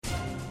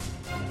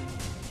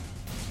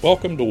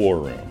Welcome to War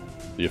Room,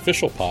 the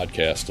official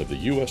podcast of the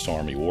U.S.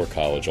 Army War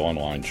College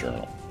online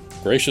journal,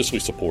 graciously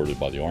supported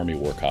by the Army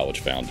War College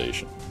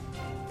Foundation.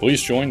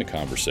 Please join the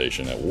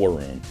conversation at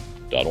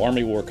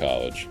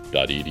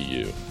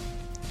warroom.armywarcollege.edu.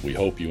 We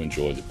hope you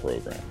enjoy the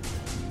program.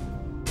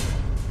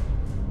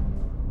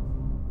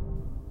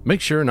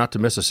 Make sure not to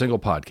miss a single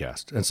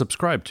podcast and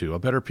subscribe to A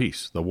Better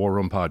Peace, the War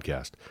Room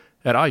podcast,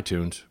 at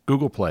iTunes,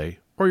 Google Play,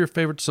 or your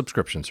favorite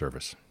subscription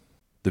service.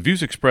 The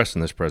views expressed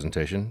in this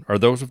presentation are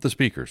those of the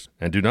speakers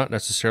and do not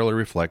necessarily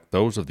reflect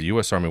those of the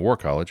U.S. Army War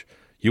College,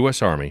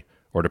 U.S. Army,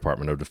 or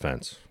Department of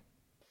Defense.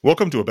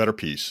 Welcome to A Better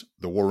Peace,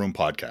 the War Room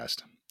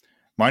podcast.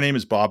 My name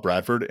is Bob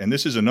Bradford, and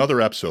this is another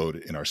episode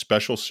in our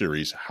special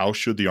series, How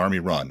Should the Army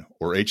Run,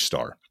 or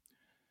H-STAR.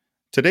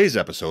 Today's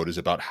episode is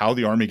about how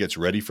the Army gets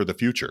ready for the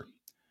future.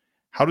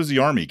 How does the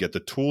Army get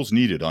the tools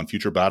needed on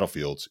future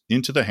battlefields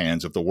into the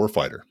hands of the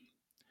warfighter?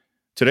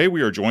 Today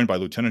we are joined by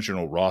Lieutenant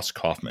General Ross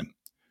Coffman.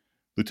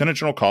 Lieutenant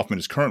General Coffman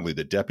is currently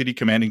the Deputy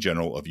Commanding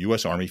General of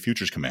U.S. Army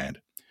Futures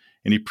Command,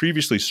 and he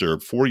previously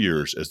served 4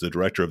 years as the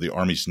Director of the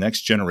Army's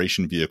Next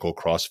Generation Vehicle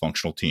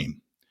Cross-Functional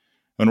Team,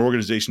 an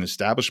organization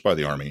established by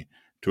the Army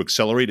to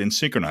accelerate and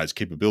synchronize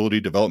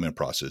capability development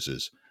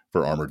processes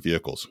for armored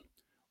vehicles.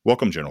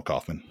 Welcome, General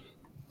Coffman.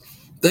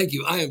 Thank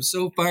you. I am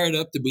so fired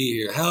up to be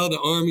here. How the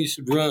Army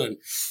should run.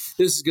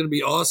 This is going to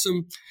be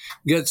awesome.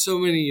 We got so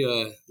many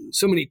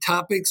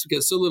topics. We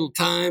got so little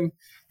time,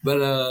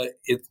 but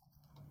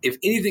if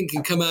anything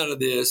can come out of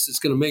this, it's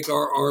going to make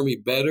our Army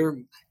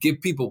better, give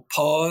people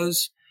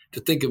pause to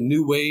think of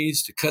new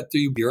ways to cut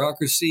through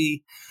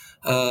bureaucracy.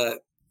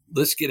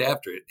 Let's get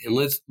after it, and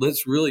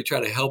let's really try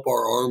to help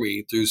our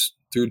Army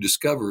through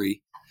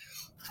discovery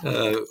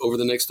over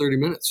the next 30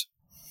 minutes.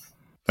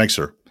 Thanks,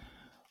 sir.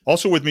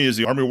 Also with me is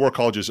the Army War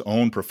College's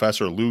own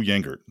Professor Lou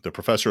Yengert, the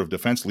Professor of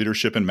Defense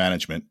Leadership and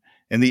Management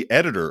and the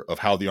editor of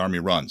How the Army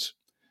Runs,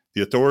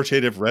 the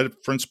authoritative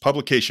reference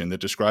publication that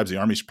describes the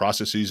Army's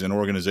processes and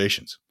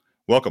organizations.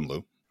 Welcome,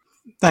 Lou.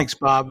 Thanks,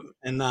 Bob.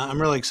 And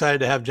I'm really excited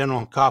to have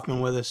General Coffman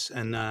with us,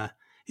 and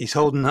he's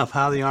holding up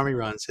How the Army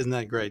Runs. Isn't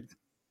that great?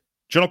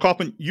 General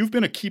Coffman, you've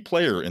been a key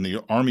player in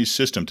the Army's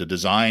system to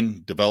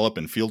design, develop,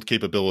 and field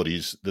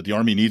capabilities that the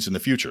Army needs in the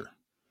future.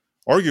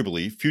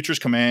 Arguably, Futures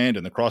Command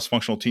and the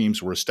cross-functional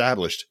teams were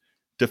established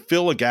to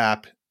fill a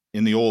gap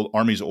in the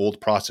Army's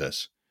old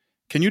process.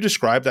 Can you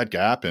describe that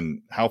gap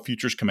and how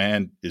Futures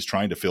Command is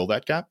trying to fill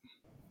that gap?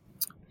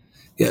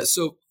 Yeah,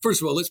 so first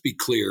of all, let's be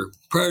clear.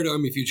 Prior to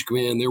Army Futures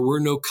Command, there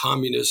were no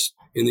communists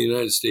in the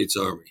United States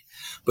Army.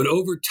 But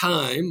over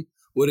time,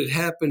 what had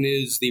happened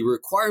is the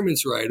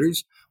requirements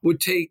writers would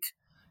take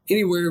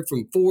anywhere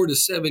from 4 to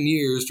 7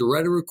 years to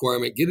write a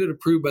requirement, get it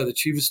approved by the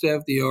Chief of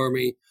Staff of the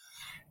Army,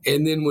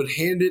 and then would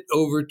hand it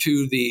over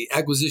to the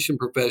acquisition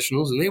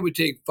professionals, and they would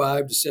take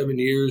 5 to 7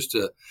 years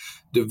to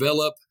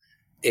develop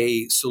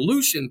a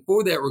solution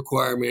for that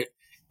requirement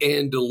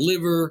and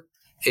deliver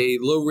a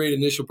low-rate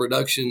initial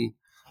production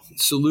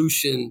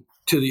solution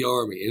to the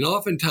Army. And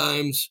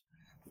oftentimes,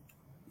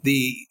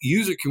 the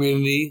user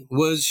community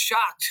was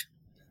shocked.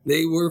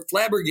 They were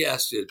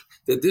flabbergasted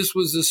that this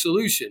was the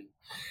solution.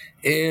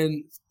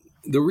 And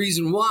the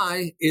reason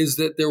why is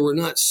that there were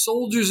not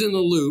soldiers in the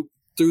loop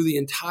through the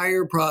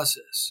entire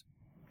process.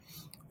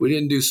 We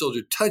didn't do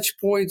soldier touch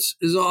points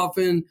as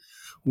often.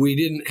 We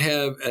didn't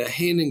have a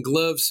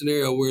hand-in-glove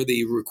scenario where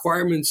the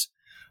requirements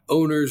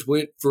owners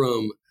went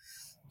from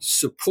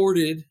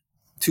supported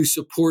to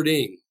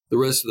supporting the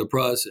rest of the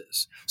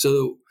process.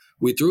 So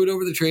we threw it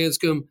over the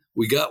Transcom.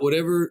 We got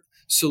whatever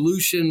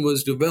solution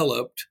was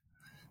developed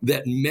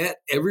that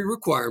met every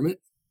requirement,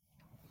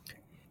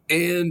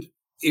 and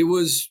it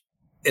was,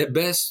 at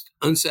best,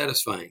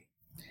 unsatisfying.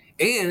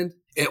 And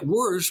at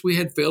worst, we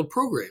had failed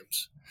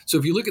programs. So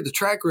if you look at the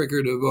track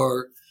record of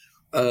our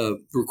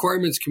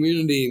requirements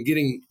community and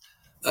getting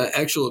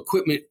actual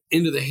equipment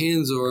into the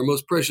hands of our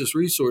most precious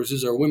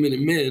resources, our women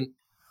and men,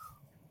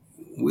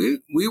 we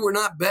were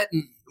not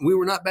batting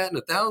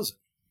 1,000.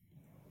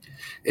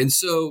 And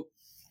so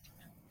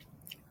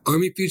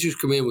Army Futures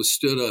Command was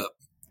stood up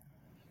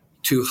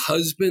to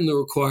husband the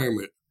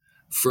requirement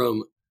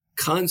from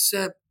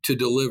concept to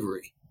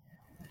delivery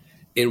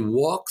and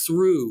walk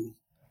through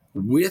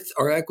with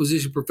our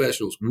acquisition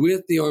professionals,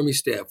 with the Army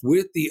staff,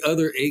 with the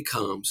other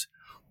ACOMs,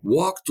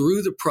 walk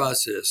through the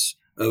process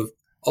of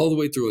all the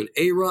way through an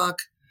AROC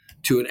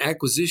to an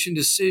acquisition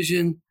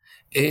decision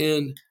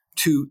and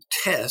to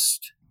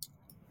test,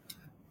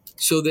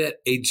 so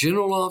that a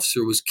general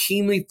officer was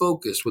keenly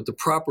focused with the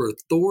proper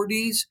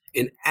authorities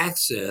and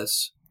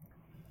access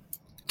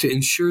to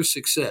ensure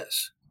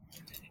success.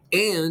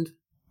 And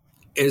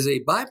as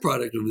a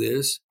byproduct of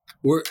this,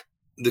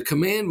 the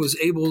command was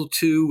able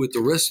to, with the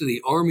rest of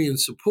the Army and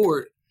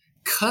support,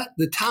 cut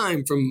the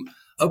time from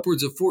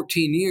upwards of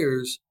 14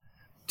 years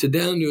to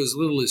down to as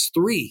little as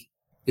 3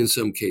 in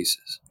some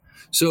cases.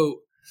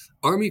 So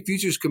Army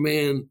Futures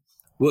Command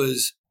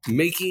was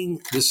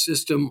making the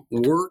system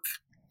work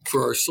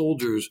for our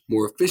soldiers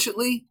more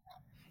efficiently,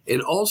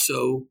 and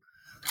also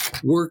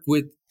work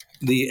with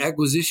the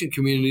acquisition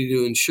community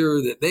to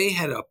ensure that they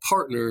had a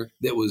partner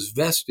that was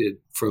vested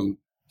from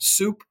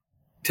soup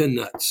to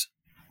nuts.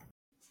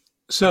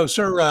 So,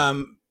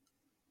 sir,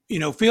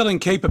 fielding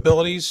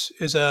capabilities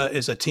is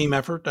a team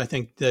effort. I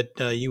think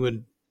that you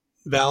would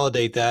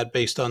validate that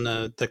based on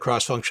the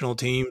cross-functional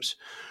teams.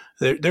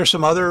 There's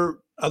some other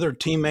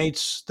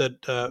teammates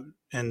that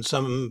and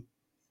some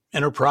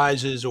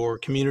enterprises or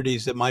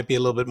communities that might be a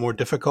little bit more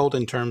difficult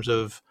in terms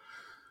of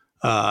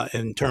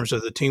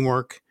the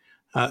teamwork.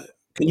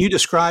 Can you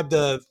describe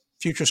the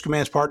Futures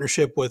Command's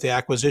partnership with the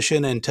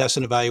acquisition and test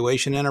and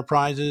evaluation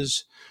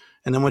enterprises?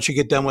 And then once you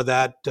get done with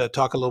that,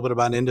 talk a little bit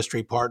about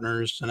industry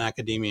partners and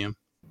academia.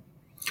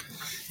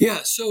 Yeah,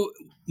 so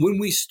when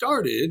we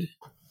started,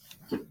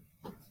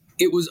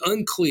 it was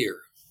unclear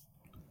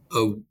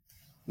of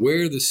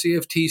where the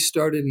CFT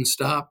started and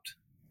stopped,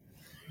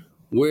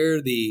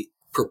 where the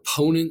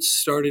proponents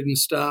started and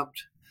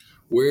stopped,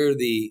 where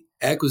the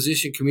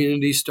acquisition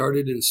community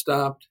started and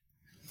stopped,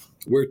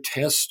 where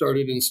tests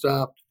started and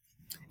stopped.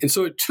 And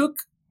so it took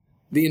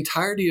the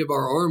entirety of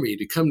our Army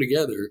to come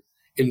together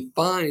and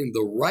find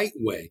the right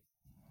way.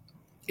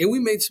 And we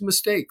made some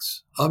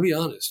mistakes, I'll be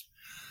honest,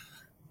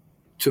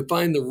 to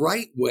find the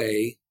right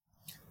way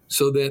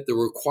so that the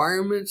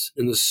requirements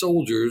and the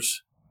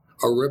soldiers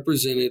are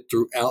represented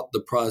throughout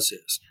the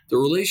process. The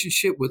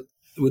relationship with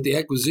the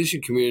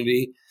acquisition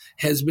community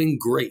has been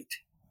great.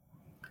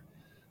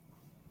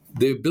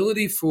 The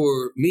ability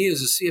for me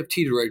as a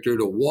CFT director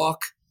to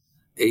walk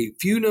a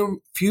few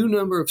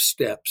number of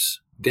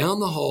steps down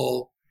the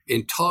hall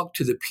and talk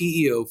to the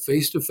PEO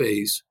face to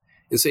face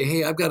and say,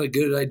 hey, I've got a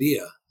good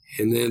idea.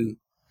 And then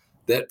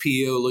that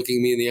PEO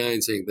looking me in the eye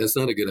and saying, that's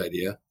not a good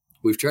idea.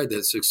 We've tried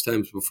that 6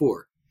 times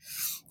before.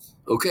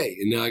 Okay,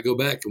 and now I go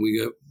back and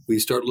we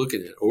start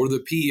looking at it. Or the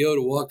PEO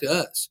to walk to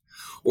us,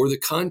 or the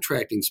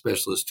contracting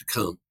specialist to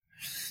come.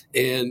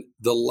 And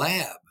the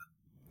lab.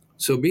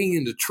 So being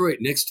in Detroit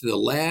next to the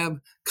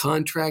lab,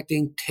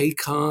 contracting,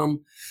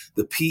 TACOM,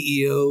 the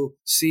PEO,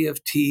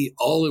 CFT,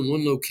 all in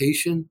one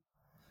location,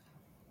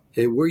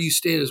 and where you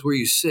stand is where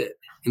you sit.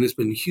 And it's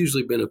been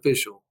hugely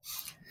beneficial.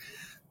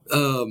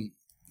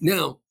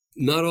 Now,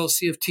 not all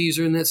CFTs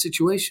are in that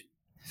situation.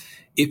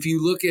 If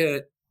you look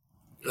at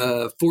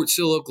Fort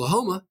Sill,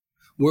 Oklahoma,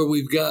 where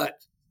we've got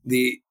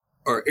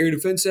our air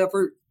defense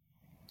effort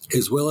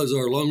as well as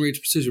our long-range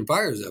precision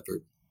fires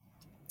effort,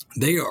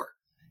 they are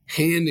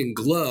hand in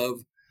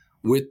glove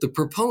with the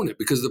proponent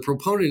because the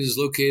proponent is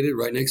located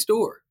right next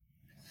door.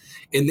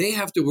 And they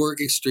have to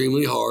work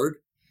extremely hard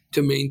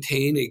to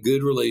maintain a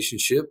good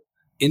relationship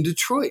in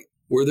Detroit,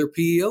 where their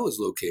PEO is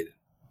located,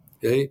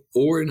 okay,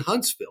 or in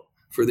Huntsville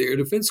for the air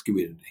defense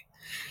community.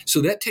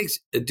 So that takes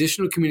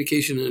additional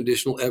communication and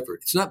additional effort.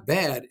 It's not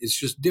bad, it's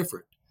just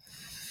different.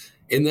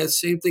 And that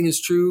same thing is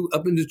true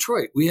up in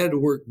Detroit. We had to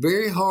work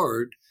very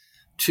hard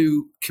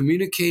to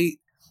communicate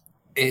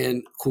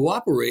and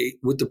cooperate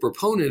with the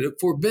proponent at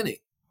Fort Benning.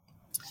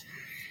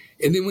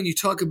 And then when you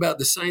talk about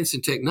the science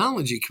and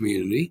technology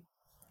community,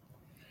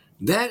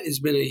 that has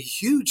been a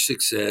huge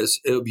success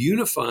of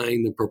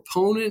unifying the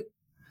proponent,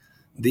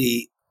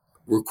 the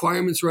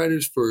requirements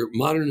writers for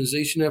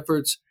modernization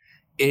efforts,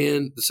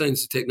 and the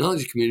science and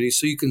technology community,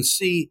 so you can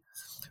see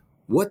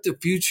what the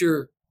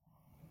future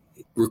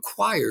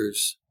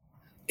requires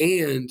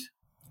and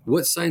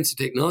what science and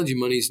technology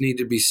monies need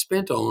to be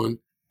spent on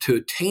to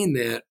attain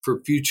that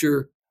for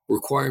future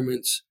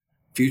requirements,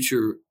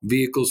 future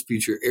vehicles,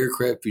 future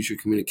aircraft, future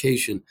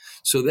communication.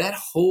 So that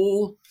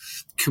whole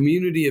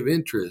community of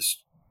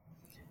interest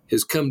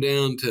has come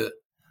down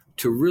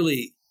to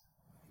really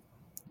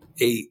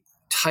a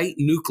tight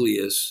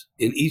nucleus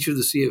in each of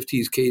the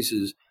CFT's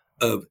cases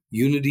of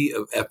unity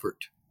of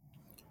effort.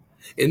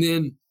 And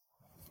then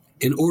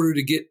in order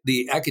to get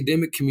the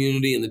academic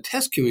community and the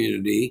test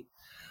community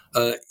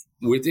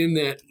within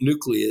that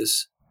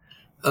nucleus,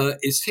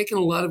 it's taken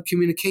a lot of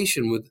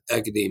communication with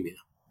academia.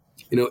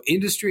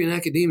 Industry and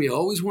academia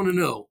always want to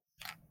know,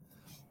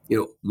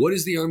 what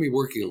is the Army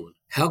working on?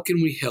 How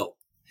can we help?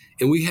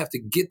 And we have to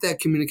get that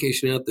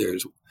communication out there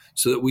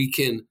so that we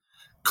can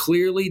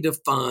clearly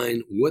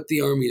define what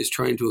the Army is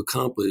trying to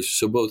accomplish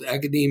so both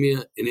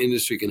academia and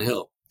industry can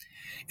help.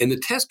 And the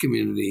test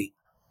community,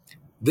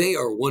 they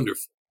are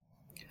wonderful.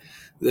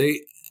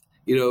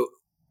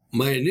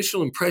 My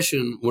initial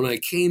impression when I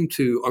came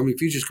to Army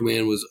Futures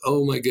Command was,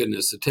 oh my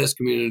goodness, the test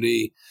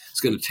community is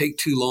going to take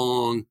too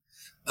long.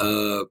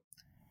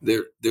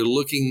 They're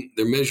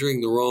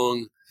measuring the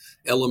wrong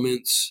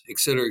elements, et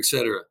cetera, et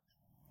cetera.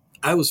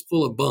 I was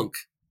full of bunk.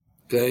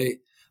 Okay.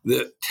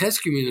 The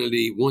test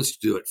community wants to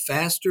do it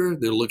faster.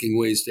 They're looking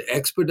ways to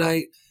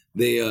expedite.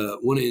 They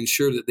want to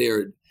ensure that they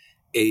are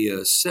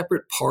a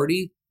separate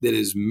party that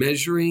is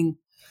measuring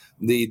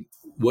the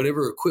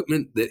whatever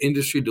equipment that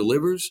industry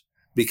delivers,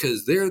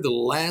 because they're the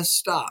last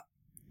stop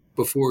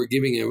before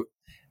giving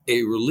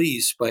a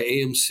release by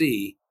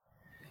AMC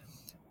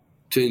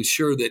to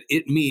ensure that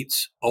it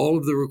meets all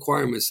of the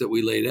requirements that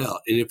we laid out.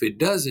 And if it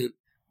doesn't,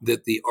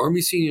 that the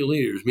Army senior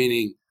leaders,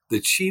 meaning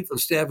the Chief of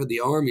Staff of the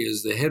Army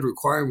as the head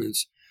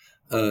requirements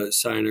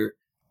signer,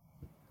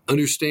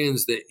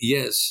 understands that,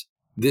 yes,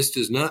 this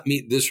does not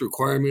meet this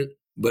requirement,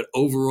 but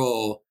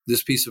overall,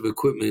 this piece of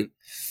equipment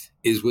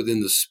is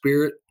within the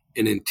spirit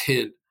and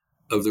intent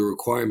of the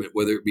requirement,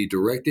 whether it be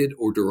directed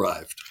or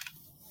derived.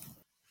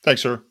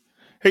 Thanks, sir.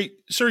 Hey,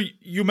 sir,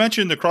 you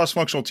mentioned the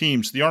cross-functional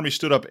teams. The Army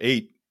stood up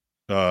 8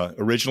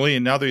 originally,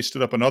 and now they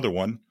stood up another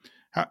one.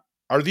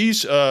 Are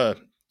these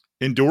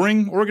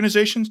enduring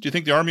organizations? Do you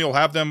think the Army will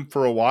have them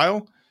for a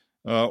while?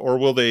 Or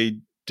will they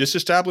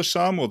disestablish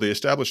some? Will they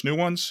establish new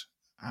ones?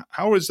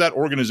 How is that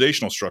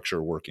organizational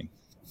structure working?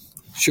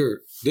 Sure.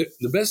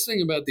 The best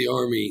thing about the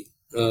Army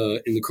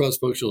in the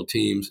cross-functional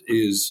teams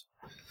is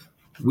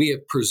we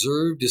have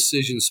preserved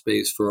decision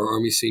space for our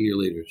Army senior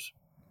leaders.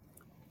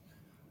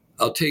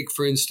 I'll take,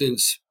 for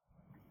instance,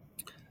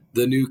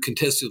 the new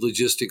contested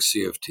logistics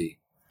CFT.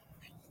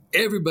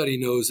 Everybody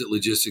knows that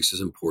logistics is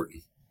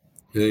important.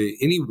 Okay?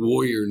 Any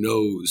warrior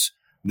knows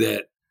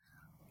that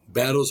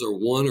battles are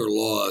won or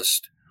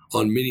lost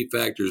on many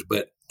factors,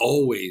 but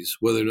always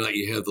whether or not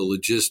you have the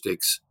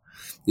logistics.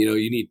 You know,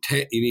 you need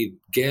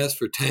gas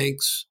for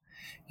tanks,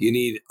 you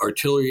need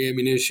artillery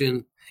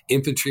ammunition,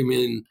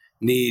 infantrymen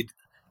need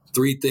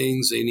 3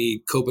 things. They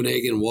need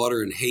Copenhagen,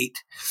 water, and hate.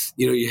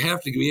 You know, you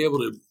have to be able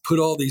to put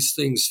all these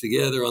things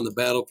together on the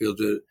battlefield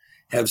to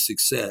have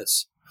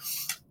success.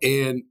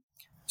 And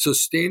so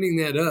standing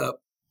that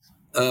up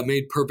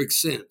made perfect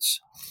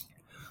sense.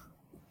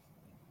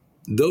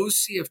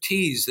 Those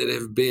CFTs that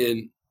have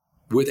been,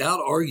 without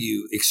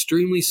argue,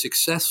 extremely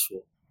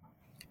successful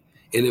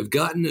and have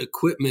gotten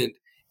equipment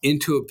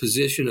into a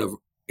position of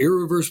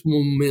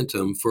irreversible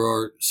momentum for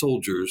our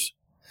soldiers,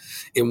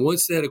 and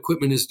once that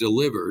equipment is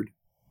delivered,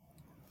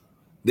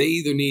 they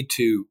either need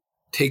to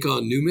take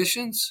on new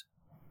missions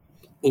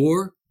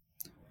or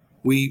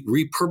we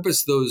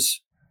repurpose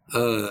those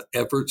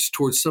efforts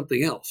towards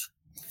something else.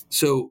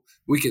 So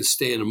we can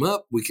stand them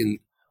up, we can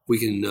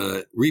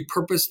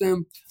repurpose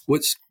them.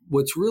 What's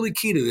really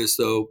key to this,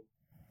 though,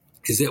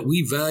 is that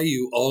we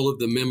value all of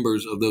the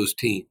members of those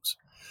teams.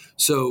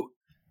 So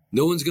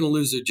no one's going to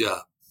lose their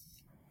job.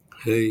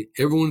 Hey,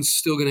 everyone's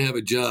still going to have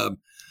a job,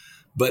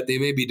 but they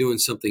may be doing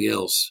something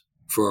else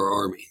for our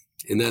Army,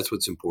 and that's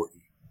what's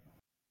important.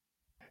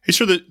 Hey,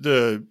 sir,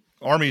 the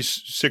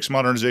Army's 6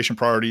 modernization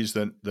priorities,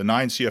 the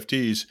 9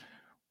 CFTs,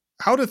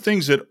 how do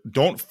things that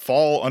don't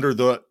fall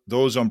under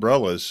those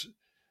umbrellas,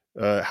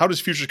 how does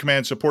Futures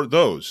Command support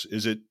those?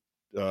 Is it,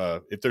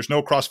 if there's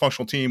no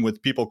cross-functional team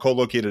with people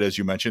co-located, as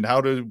you mentioned,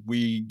 how do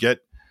we get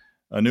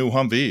a new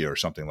Humvee or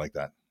something like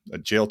that, a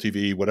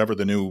JLTV, whatever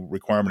the new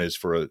requirement is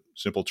for a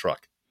simple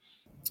truck?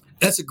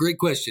 That's a great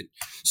question.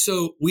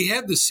 So we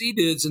have the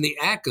CDIDs and the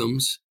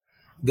ACMs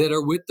that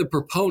are with the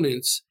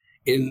proponents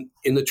in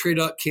the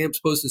TRADOC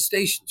camps, posts, and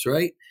stations,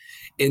 right?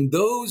 And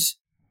those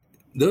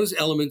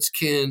elements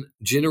can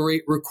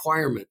generate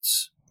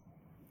requirements.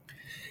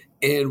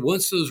 And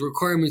once those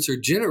requirements are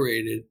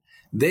generated,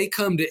 they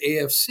come to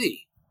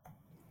AFC.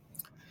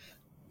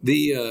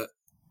 They're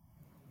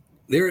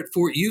at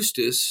Fort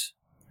Eustis.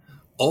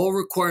 All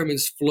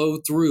requirements flow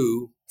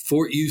through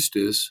Fort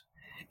Eustis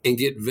and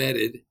get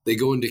vetted. They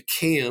go into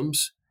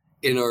CAMs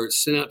and are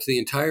sent out to the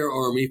entire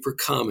Army for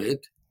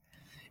comment.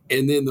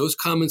 And then those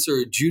comments are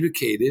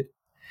adjudicated.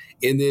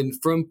 And then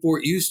from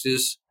Fort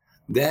Eustis,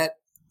 that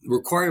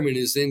requirement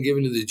is then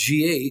given to the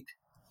G8.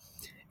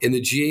 And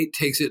the G8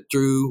 takes it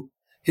through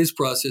his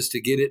process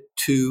to get it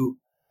to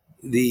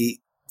the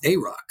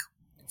AROC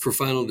for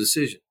final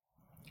decision.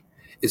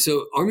 And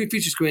so Army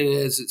Futures Command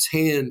has its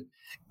hand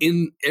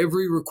in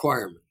every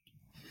requirement.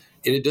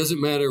 And it doesn't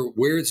matter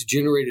where it's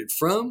generated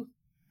from,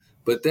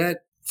 but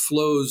that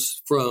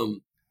flows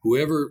from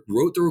whoever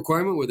wrote the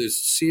requirement, whether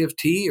it's a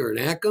CFT or an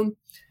ACM,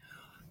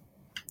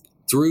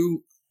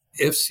 through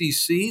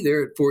FCC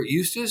there at Fort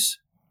Eustis,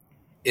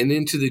 and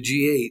into the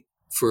G8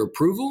 for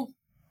approval,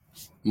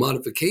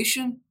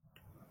 modification,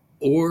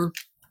 or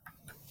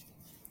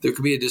there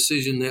could be a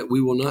decision that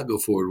we will not go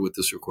forward with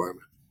this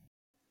requirement.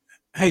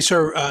 Hey,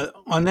 sir,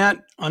 on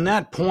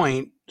that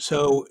point,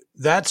 so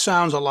that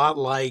sounds a lot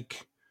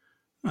like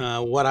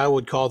what I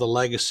would call the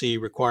legacy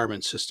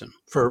requirement system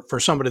for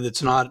somebody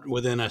that's not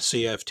within a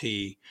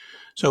CFT.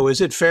 So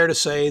is it fair to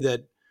say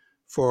that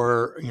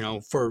for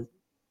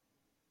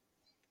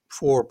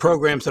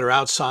programs that are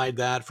outside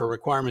that, for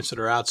requirements that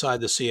are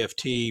outside the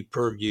CFT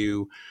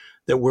purview,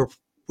 that we're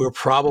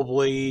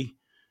probably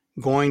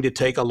going to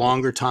take a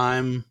longer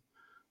time,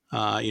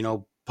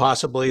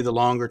 possibly the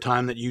longer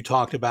time that you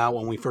talked about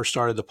when we first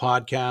started the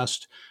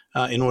podcast,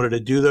 in order to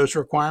do those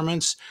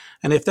requirements?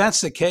 And if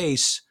that's the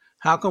case,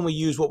 how can we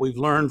use what we've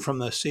learned from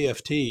the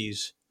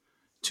CFTs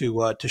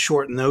to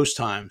shorten those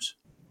times?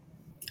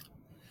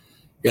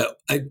 Yeah,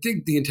 I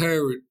think the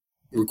entire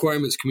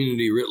requirements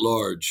community writ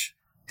large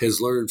has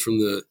learned from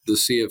the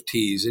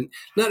CFTs. And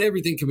not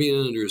everything can be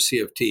under a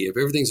CFT. If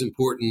everything's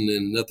important,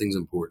 then nothing's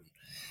important.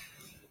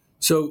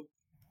 So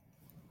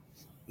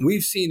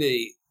we've seen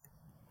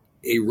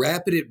a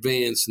rapid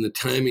advance in the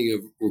timing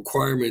of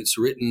requirements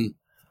written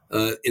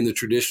in the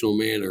traditional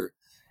manner,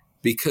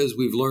 because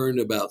we've learned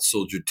about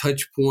soldier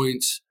touch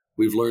points.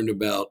 We've learned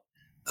about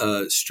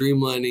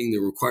streamlining the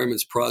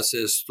requirements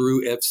process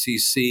through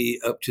FCC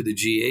up to the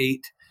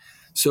G8.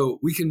 So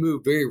we can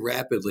move very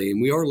rapidly,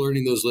 and we are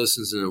learning those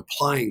lessons and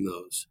applying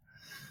those.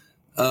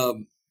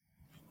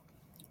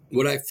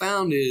 What I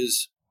found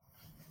is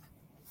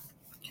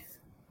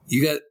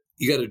you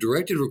got a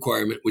directed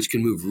requirement, which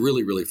can move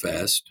really, really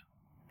fast,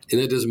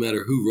 and that doesn't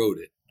matter who wrote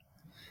it.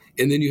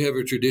 And then you have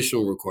a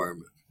traditional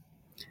requirement.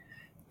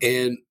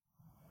 And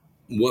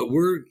what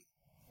we're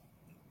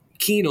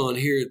keen on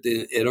here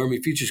at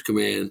Army Futures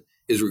Command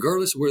is,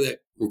 regardless of where that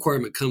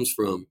requirement comes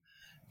from,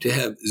 to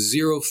have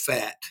zero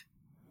fat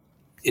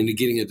into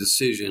getting a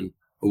decision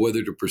of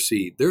whether to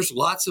proceed. There's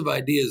lots of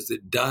ideas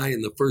that die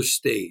in the first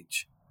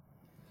stage.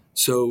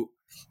 So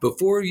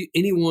before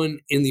anyone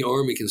in the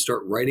Army can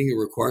start writing a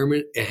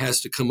requirement, it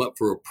has to come up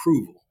for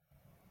approval.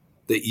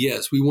 That,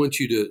 yes, we want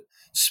you to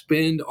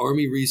spend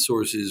Army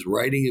resources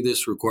writing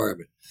this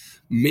requirement.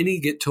 Many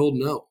get told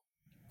no.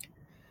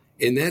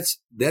 And that's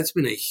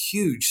been a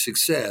huge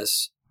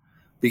success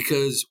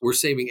because we're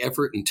saving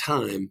effort and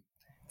time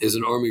as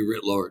an Army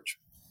writ large.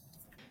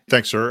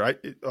 Thanks, sir.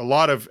 A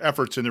lot of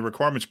efforts in the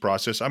requirements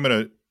process. I'm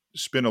going to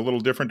spin a little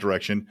different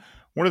direction.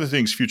 One of the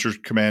things Futures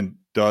Command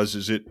does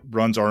is it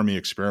runs Army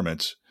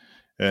experiments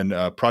and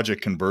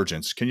Project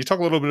Convergence. Can you talk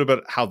a little bit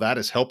about how that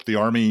has helped the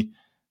Army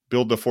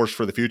build the force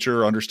for the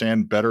future,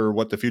 understand better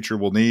what the future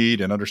will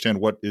need, and understand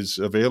what is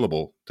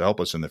available to help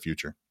us in the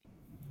future?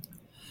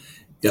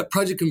 Yeah,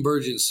 Project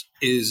Convergence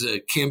is a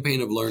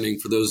campaign of learning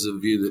for those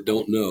of you that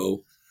don't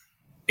know.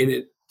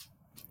 And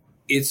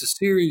it's a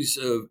series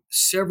of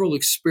several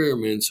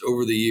experiments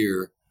over the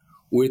year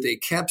with a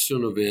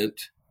capstone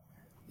event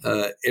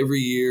every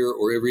year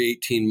or every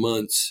 18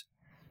 months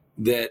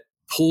that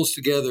pulls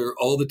together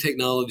all the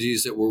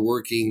technologies that we're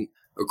working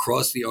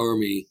across the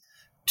Army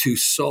to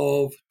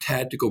solve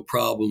tactical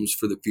problems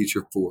for the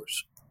future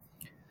force.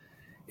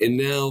 And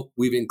now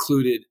we've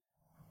included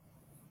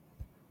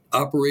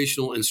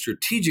operational and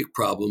strategic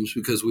problems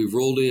because we've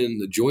rolled in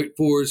the Joint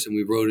Force and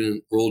we've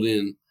rolled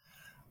in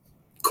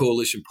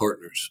coalition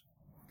partners.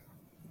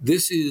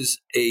 This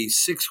is a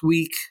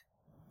 6-week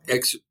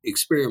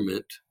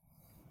experiment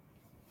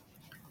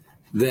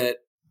that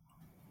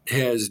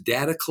has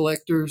data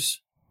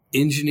collectors,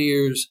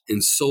 engineers,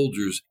 and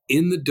soldiers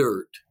in the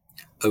dirt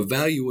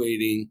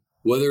evaluating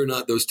whether or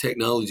not those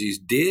technologies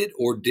did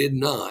or did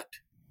not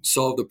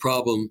solve the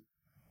problem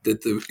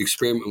that the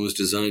experiment was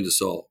designed to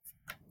solve.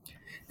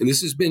 And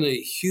this has been a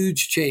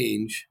huge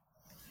change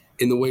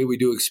in the way we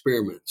do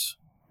experiments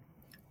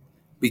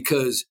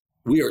because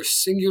we are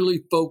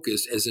singularly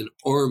focused as an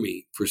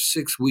Army for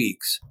 6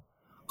 weeks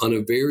on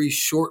a very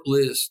short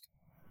list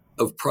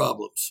of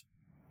problems.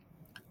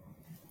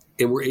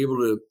 And we're able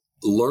to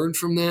learn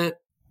from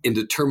that and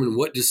determine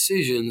what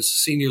decisions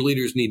senior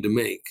leaders need to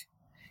make.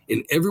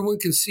 And everyone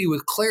can see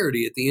with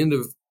clarity at the end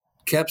of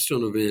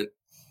capstone event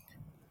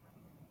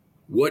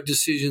what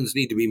decisions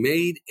need to be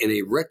made and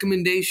a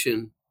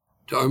recommendation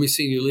to Army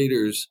senior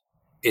leaders,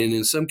 and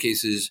in some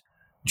cases,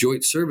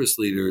 joint service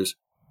leaders,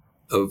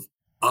 of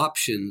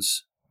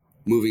options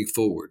moving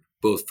forward,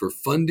 both for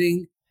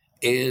funding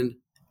and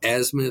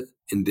azimuth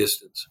and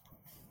distance.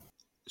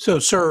 So,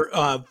 sir,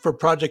 for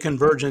Project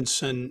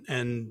Convergence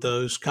and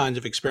those kinds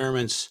of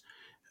experiments,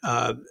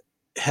 how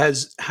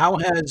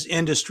has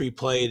industry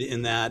played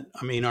in that?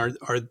 I mean, are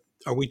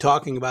we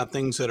talking about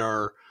things that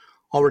are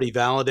already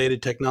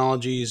validated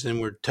technologies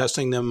and we're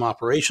testing them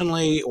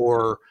operationally,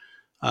 or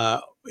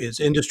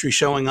is industry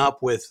showing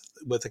up with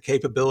a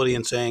capability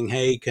and saying,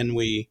 "Hey, can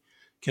we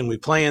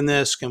play in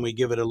this? Can we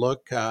give it a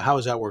look?" How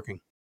is that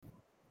working?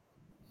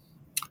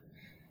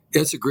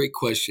 That's a great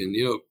question.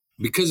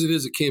 Because it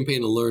is a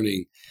campaign of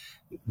learning,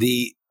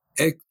 the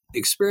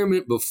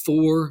experiment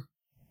before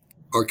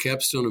our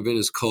capstone event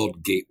is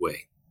called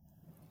Gateway.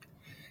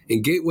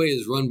 And Gateway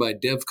is run by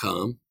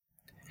DevCom,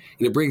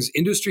 and it brings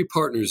industry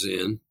partners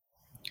in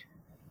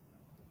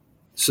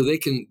so they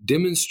can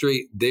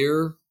demonstrate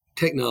their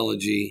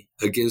technology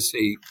against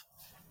a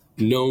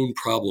known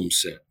problem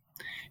set.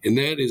 And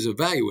that is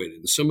evaluated.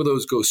 And some of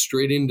those go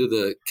straight into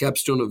the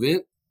capstone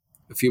event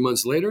a few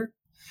months later,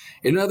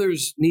 and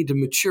others need to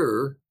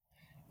mature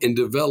and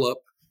develop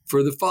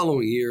for the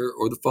following year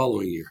or the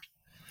following year.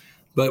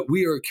 But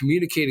we are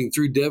communicating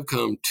through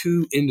DevCom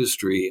to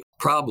industry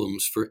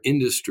problems for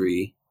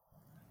industry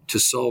to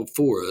solve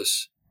for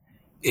us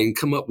and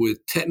come up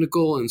with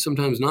technical and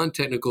sometimes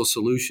non-technical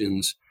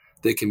solutions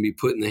that can be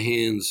put in the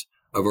hands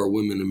of our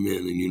women and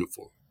men in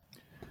uniform.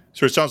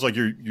 So it sounds like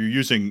you're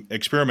using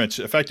experiments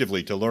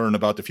effectively to learn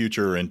about the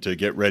future and to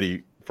get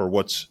ready for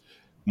what's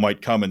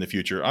might come in the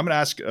future. I'm going to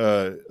ask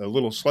a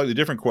little slightly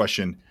different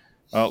question.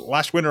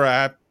 Last winter,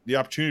 I had the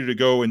opportunity to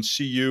go and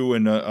see you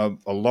in a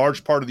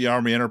large part of the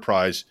Army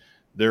enterprise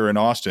there in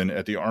Austin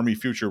at the Army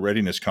Future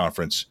Readiness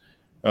Conference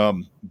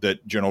that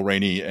General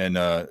Rainey and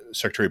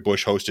Secretary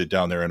Bush hosted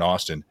down there in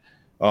Austin.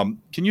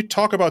 Can you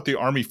talk about the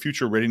Army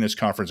Future Readiness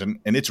Conference and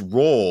its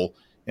role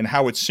and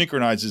how it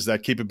synchronizes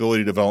that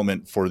capability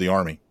development for the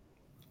Army?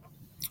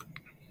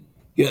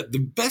 Yeah, the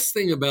best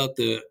thing about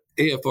the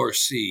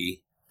AFRC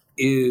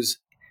is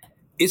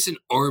it's an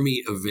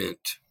Army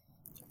event.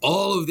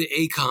 All of the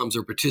ACOMs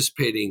are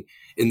participating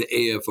in the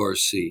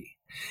AFRC.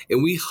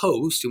 And we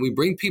host and we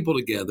bring people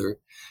together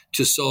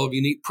to solve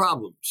unique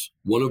problems,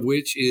 one of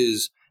which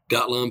is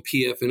DOT-LOM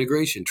PF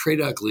integration.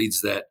 TRADOC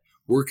leads that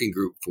working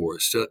group for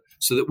us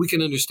so that we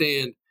can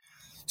understand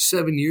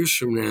 7 years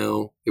from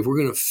now, if we're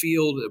going to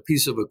field a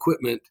piece of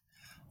equipment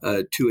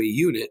to a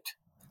unit,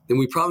 then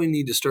we probably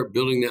need to start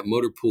building that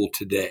motor pool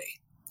today,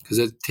 because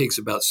that takes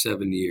about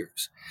 7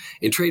 years.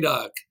 And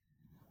TRADOC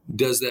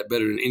does that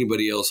better than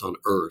anybody else on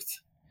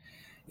earth.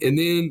 And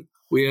then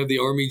we have the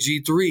Army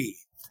G3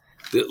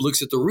 that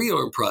looks at the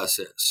rearm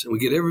process. And we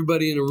get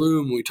everybody in a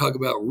room and we talk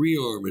about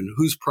rearm and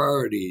who's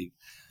priority,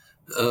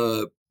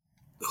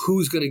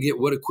 who's going to get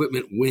what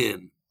equipment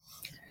when.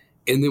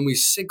 And then we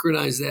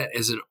synchronize that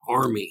as an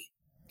Army.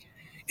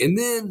 And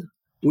then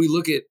we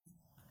look at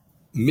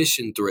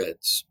mission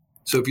threads.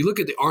 So if you look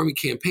at the Army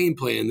campaign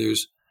plan,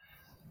 there's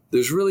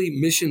really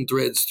mission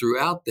threads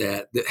throughout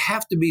that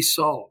have to be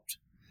solved.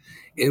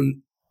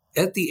 And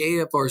at the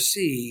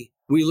AFRC,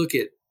 we look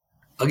at,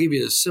 I'll give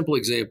you a simple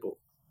example.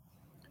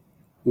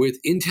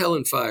 With Intel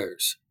and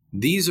Fires,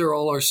 these are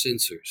all our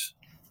sensors.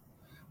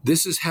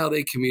 This is how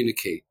they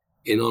communicate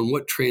and on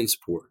what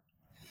transport.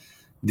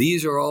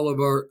 These are all of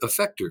our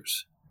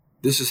effectors.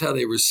 This is how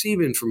they receive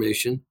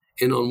information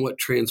and on what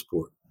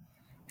transport.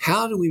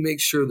 How do we make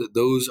sure that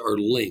those are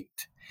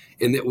linked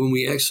and that when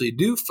we actually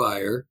do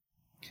fire,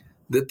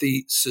 that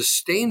the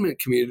sustainment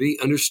community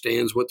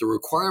understands what the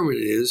requirement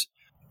is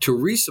to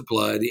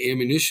resupply the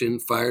ammunition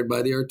fired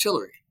by the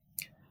artillery?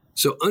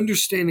 So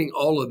understanding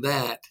all of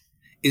that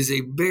is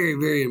a very,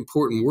 very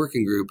important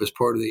working group as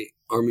part of the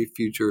Army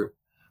Future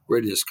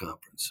Readiness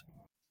Conference.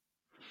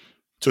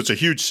 So it's a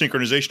huge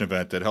synchronization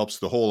event that helps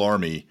the whole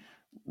Army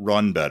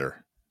run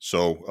better.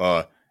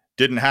 So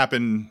didn't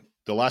happen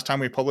the last time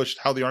we published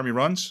How the Army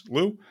Runs,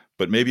 Lou,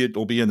 but maybe it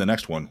will be in the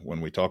next one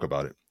when we talk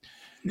about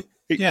it.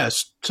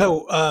 Yes.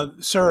 So,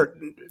 sir,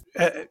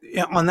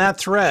 on that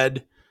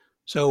thread,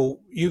 so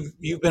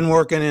you've been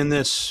working in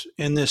this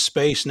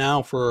space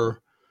now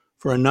for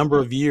a number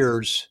of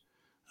years.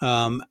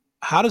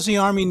 How does the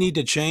Army need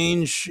to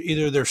change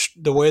either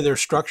the way they're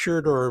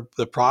structured or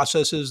the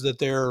processes that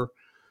they're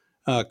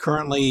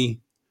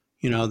currently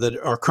in How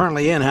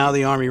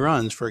the Army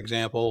Runs, for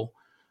example,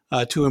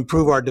 to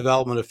improve our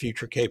development of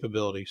future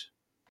capabilities?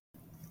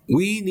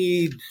 We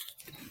need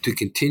to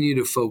continue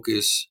to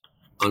focus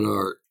on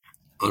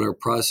our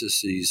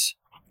processes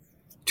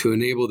to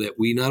enable that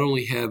we not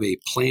only have a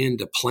plan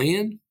to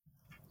plan,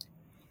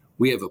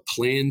 we have a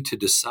plan to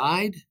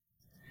decide,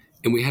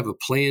 and we have a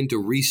plan to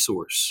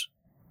resource.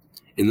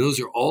 And those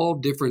are all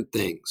different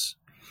things.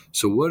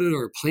 So what are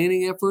our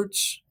planning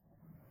efforts?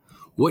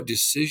 What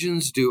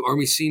decisions do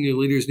Army senior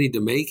leaders need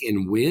to make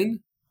and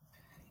when?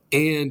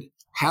 And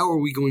how are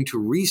we going to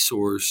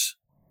resource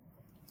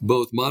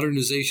both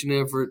modernization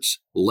efforts,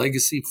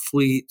 legacy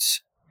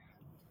fleets,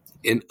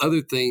 and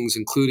other things,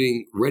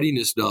 including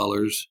readiness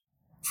dollars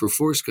for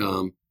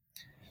FORSCOM,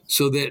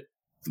 so that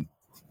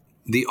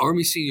the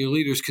Army senior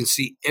leaders can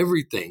see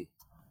everything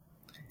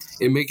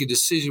and make a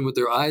decision with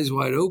their eyes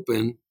wide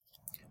open,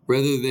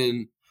 rather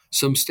than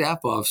some staff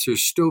officers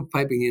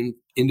stovepiping in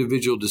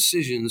individual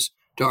decisions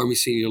to Army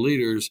senior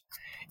leaders,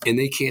 and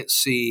they can't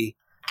see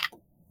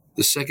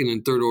the second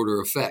and third order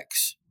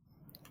effects.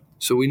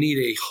 So we need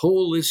a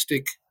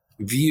holistic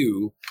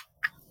view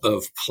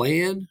of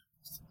plan,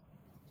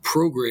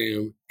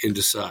 program, and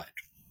decide.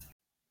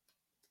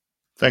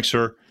 Thanks,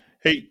 sir.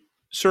 Hey,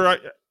 sir,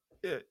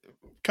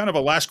 kind of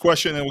a last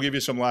question, and we'll give you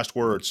some last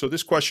words. So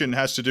this question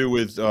has to do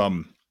with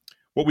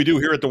what we do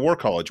here at the War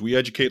College. We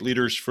educate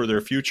leaders for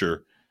their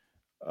future.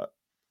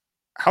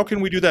 How can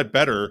we do that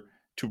better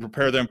to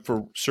prepare them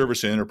for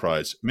service and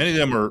enterprise? Many of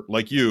them are,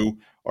 like you,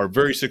 are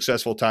very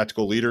successful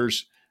tactical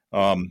leaders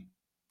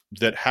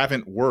that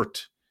haven't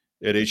worked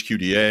at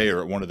HQDA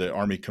or at one of the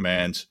Army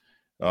commands.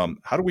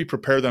 How do we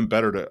prepare them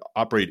better to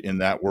operate in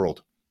that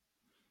world?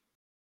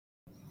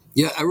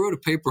 Yeah, I wrote a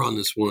paper on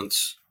this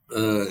once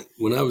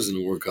when I was in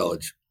the War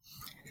College.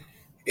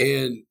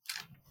 And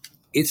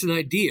it's an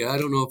idea. I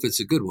don't know if it's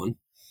a good one.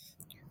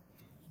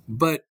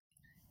 But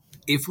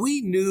if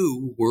we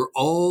knew where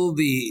all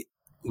the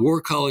War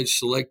College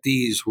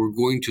selectees were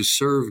going to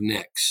serve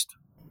next,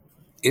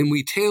 and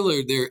we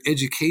tailored their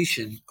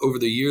education over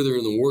the year they're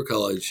in the War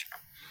College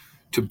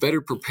to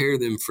better prepare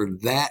them for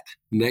that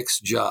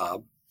next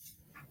job,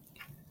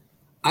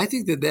 I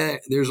think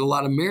that there's a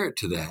lot of merit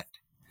to that.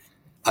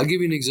 I'll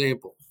give you an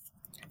example.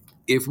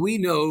 If we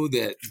know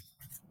that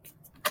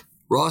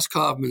Ross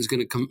Kaufman is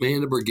going to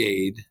command a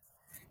brigade,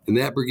 and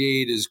that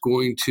brigade is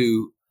going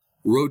to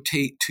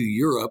rotate to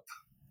Europe,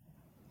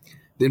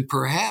 then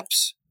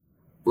perhaps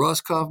Ross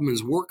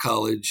Kaufman's War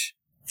College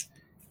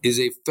is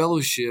a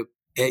fellowship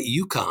at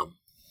UCOM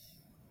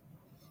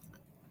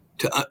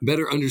to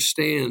better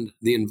understand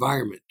the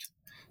environment,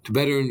 to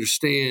better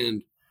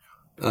understand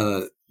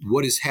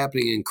what is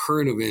happening in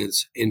current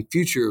events and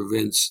future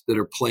events that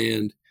are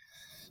planned,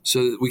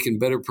 so that we can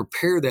better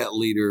prepare that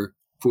leader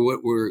for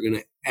what we're going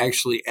to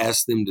actually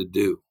ask them to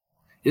do.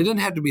 It doesn't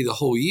have to be the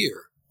whole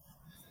year.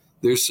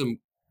 There's some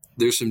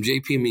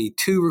JPME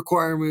 2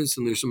 requirements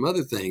and there's some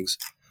other things,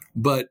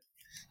 but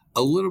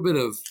a little bit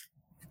of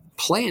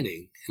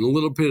planning and a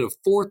little bit of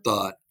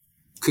forethought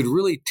could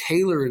really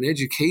tailor an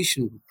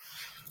education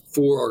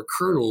for our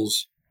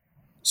colonels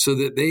so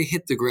that they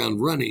hit the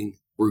ground running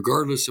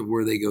regardless of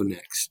where they go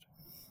next.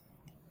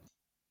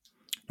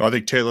 I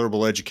think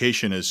tailorable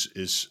education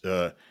is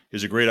a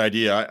great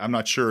idea. I'm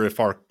not sure if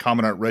our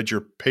commandant read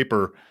your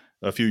paper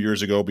a few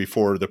years ago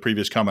before the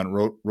previous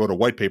commandant wrote a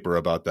white paper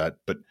about that,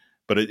 but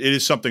it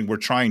is something we're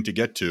trying to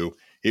get to.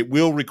 It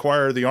will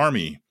require the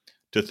Army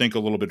to think a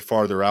little bit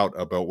farther out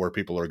about where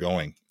people are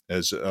going,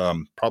 as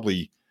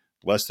probably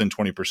less than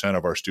 20%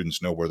 of our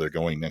students know where they're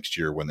going next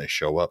year when they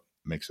show up.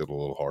 It makes it a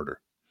little harder.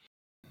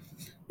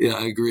 Yeah,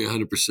 I agree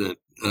 100%.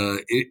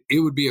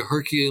 It would be a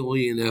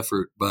Herculean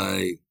effort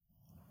by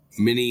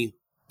many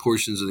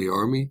portions of the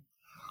Army,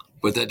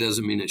 but that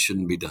doesn't mean it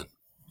shouldn't be done.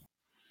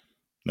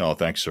 No,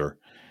 thanks, sir.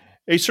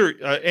 Hey, sir,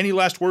 any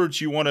last words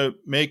you want to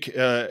make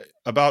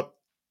about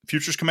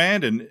Futures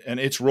Command and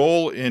its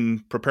role in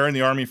preparing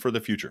the Army for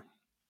the future?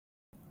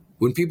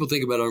 When people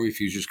think about Army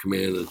Futures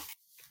Command,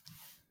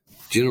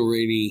 General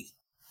Rainey,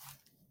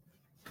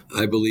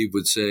 I believe,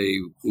 would say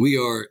we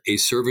are a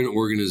servant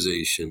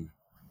organization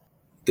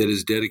that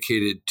is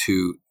dedicated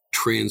to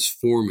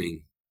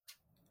transforming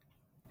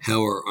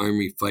how our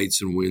Army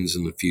fights and wins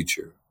in the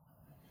future.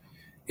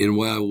 And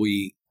while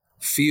we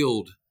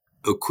field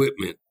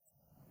equipment,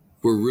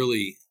 we're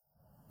really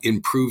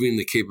improving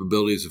the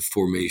capabilities of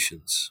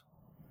formations.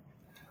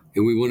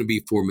 And we want to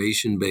be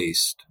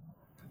formation-based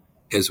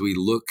as we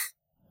look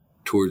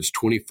towards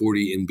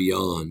 2040 and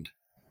beyond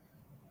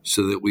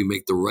so that we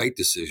make the right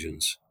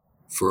decisions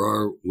for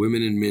our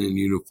women and men in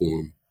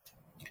uniform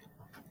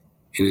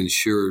and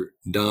ensure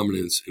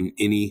dominance in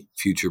any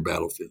future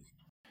battlefield.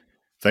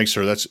 Thanks,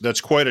 sir.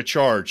 That's quite a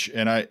charge,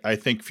 and I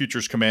think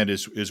Futures Command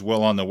is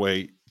well on the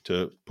way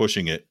to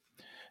pushing it.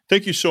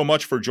 Thank you so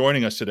much for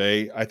joining us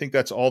today. I think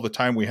that's all the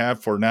time we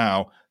have for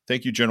now.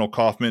 Thank you, General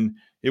Kaufman.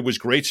 It was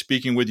great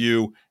speaking with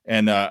you,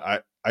 and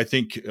I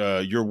think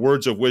your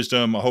words of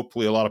wisdom,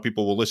 hopefully a lot of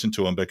people will listen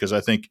to them, because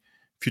I think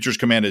Futures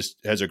Command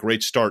has a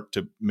great start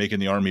to making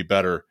the Army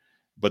better,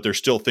 but there's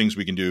still things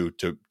we can do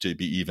to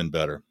be even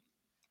better.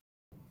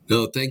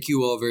 No, thank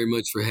you all very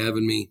much for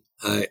having me.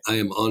 I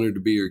am honored to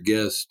be your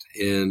guest,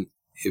 and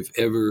if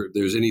ever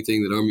there's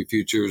anything that Army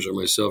Futures or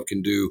myself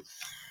can do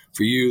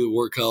for you, the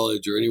War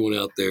College, or anyone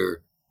out there,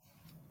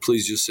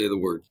 please just say the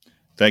word.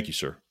 Thank you,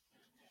 sir.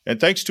 And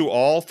thanks to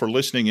all for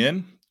listening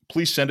in.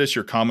 Please send us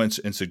your comments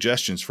and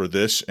suggestions for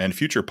this and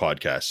future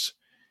podcasts.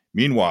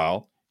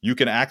 Meanwhile, you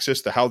can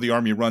access the How the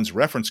Army Runs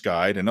reference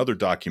guide and other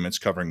documents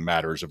covering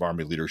matters of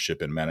Army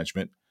leadership and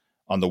management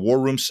on the War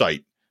Room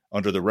site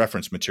under the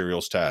Reference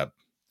Materials tab.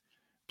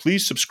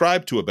 Please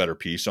subscribe to A Better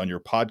Peace on your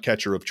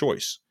podcatcher of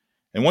choice.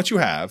 And once you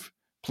have,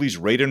 please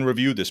rate and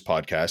review this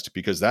podcast,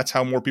 because that's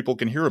how more people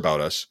can hear about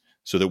us,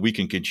 so that we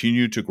can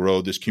continue to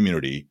grow this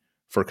community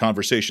for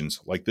conversations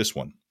like this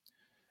one.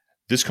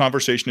 This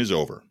conversation is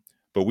over,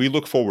 but we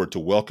look forward to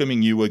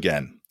welcoming you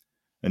again.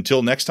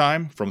 Until next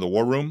time, from the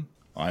War Room,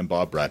 I'm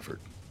Bob Bradford.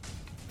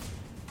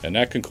 And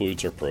that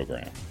concludes our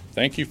program.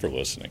 Thank you for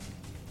listening.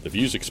 The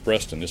views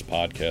expressed in this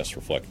podcast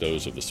reflect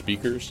those of the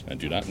speakers and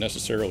do not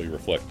necessarily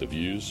reflect the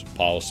views,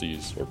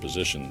 policies, or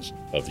positions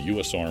of the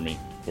U.S. Army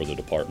or the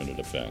Department of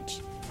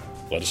Defense.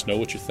 Let us know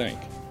what you think.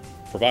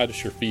 Provide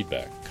us your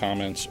feedback,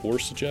 comments, or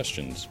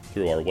suggestions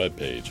through our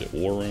webpage at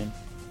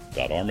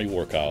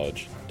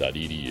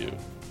warroom.armywarcollege.edu,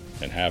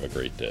 and have a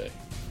great day.